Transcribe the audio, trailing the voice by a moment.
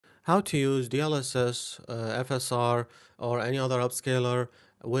how to use DLSS, FSR, or any other upscaler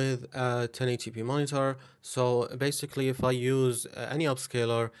with a 1080p monitor. So basically, if I use any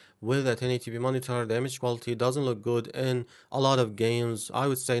upscaler with a 1080p monitor, the image quality doesn't look good in a lot of games. I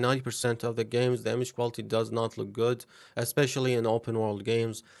would say 90% of the games, the image quality does not look good, especially in open world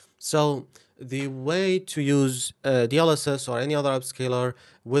games. So the way to use DLSS or any other upscaler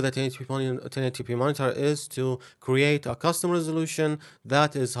with a 1080p monitor is to create a custom resolution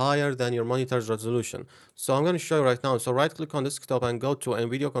that is higher than your monitor's resolution. So I'm going to show you right now. So right click on desktop and go to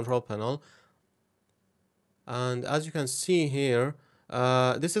NVIDIA control panel. And as you can see here,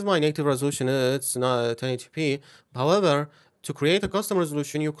 this is my native resolution. It's not 1080p. However, to create a custom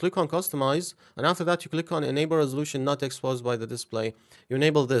resolution, you click on customize, and after that you click on enable resolution not exposed by the display. You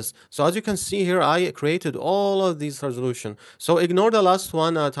enable this. So as you can see here, I created all of these resolution. So ignore the last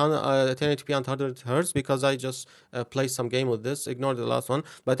one at 1080p and 100 Hz because I just played some game with this. Ignore the last one.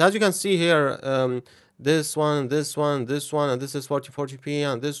 But as you can see here, this one, this one, this one, and this is 4040p,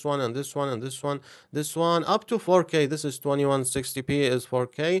 and this one, and this one, and this one, up to 4K. This is 2160p is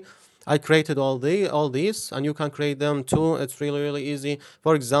 4K. I created all these, and you can create them too. It's really easy.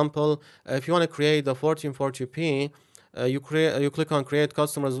 For example, if you want to create the 1440p, you click on create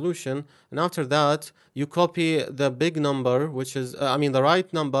custom resolution, and after that you copy the big number, which is the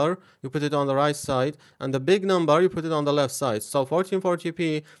right number, you put it on the right side, and the big number you put it on the left side. So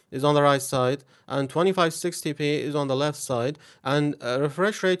 1440p is on the right side and 2560p is on the left side, and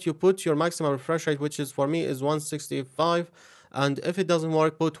refresh rate, you put your maximum refresh rate, which is for me is 165, and if it doesn't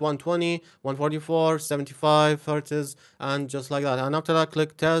work, put 120, 144, 75 hertz, and just like that. And after that,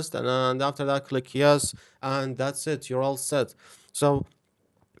 click test, and after that, click yes, and that's it. You're all set. So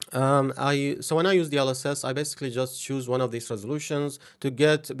when I use the DLSS, I basically just choose one of these resolutions to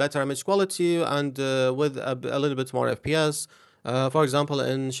get better image quality and with a little bit more FPS. For example,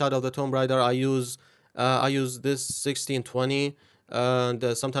 in Shadow of the Tomb Raider, I use this 1620,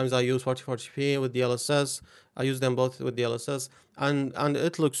 and sometimes I use 4040p with the DLSS. I use them both with the DLSS, and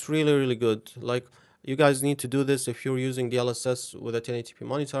it looks really good. Like, you guys need to do this if you're using DLSS with a 1080p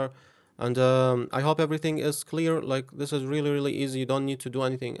monitor. And I hope everything is clear. Like, this is really easy. You don't need to do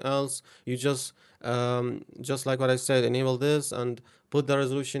anything else. You just like what I said, enable this and put the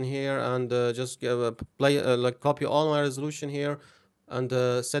resolution here, and just copy all my resolution here, and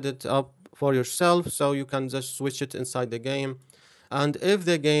set it up for yourself so you can just switch it inside the game. And if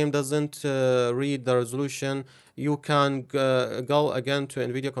the game doesn't read the resolution, you can go again to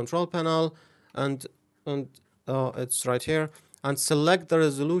NVIDIA control panel, and it's right here, and select the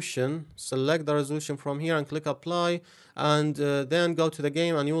resolution from here and click apply, and then go to the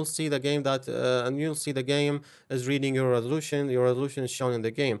game, and you will see the game is reading your resolution. Your resolution is shown in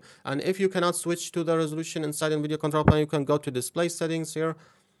the game. And if you cannot switch to the resolution inside NVIDIA control panel, you can go to display settings here,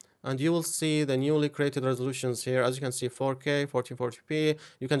 and you will see the newly created resolutions here. As you can see, 4K, 1440p.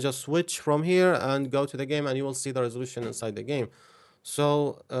 You can just switch from here and go to the game, and you will see the resolution inside the game.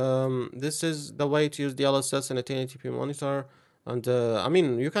 So this is the way to use the DLSS in a 1080p monitor. And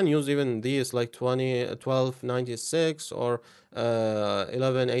you can use even these like 1296 or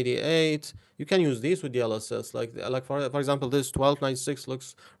 1188. You can use these with DLSS. Like for example, this 1296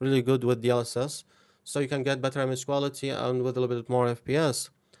 looks really good with DLSS. So you can get better image quality and with a little bit more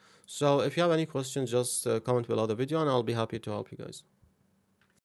FPS. So if you have any questions, just comment below the video, and I'll be happy to help you guys.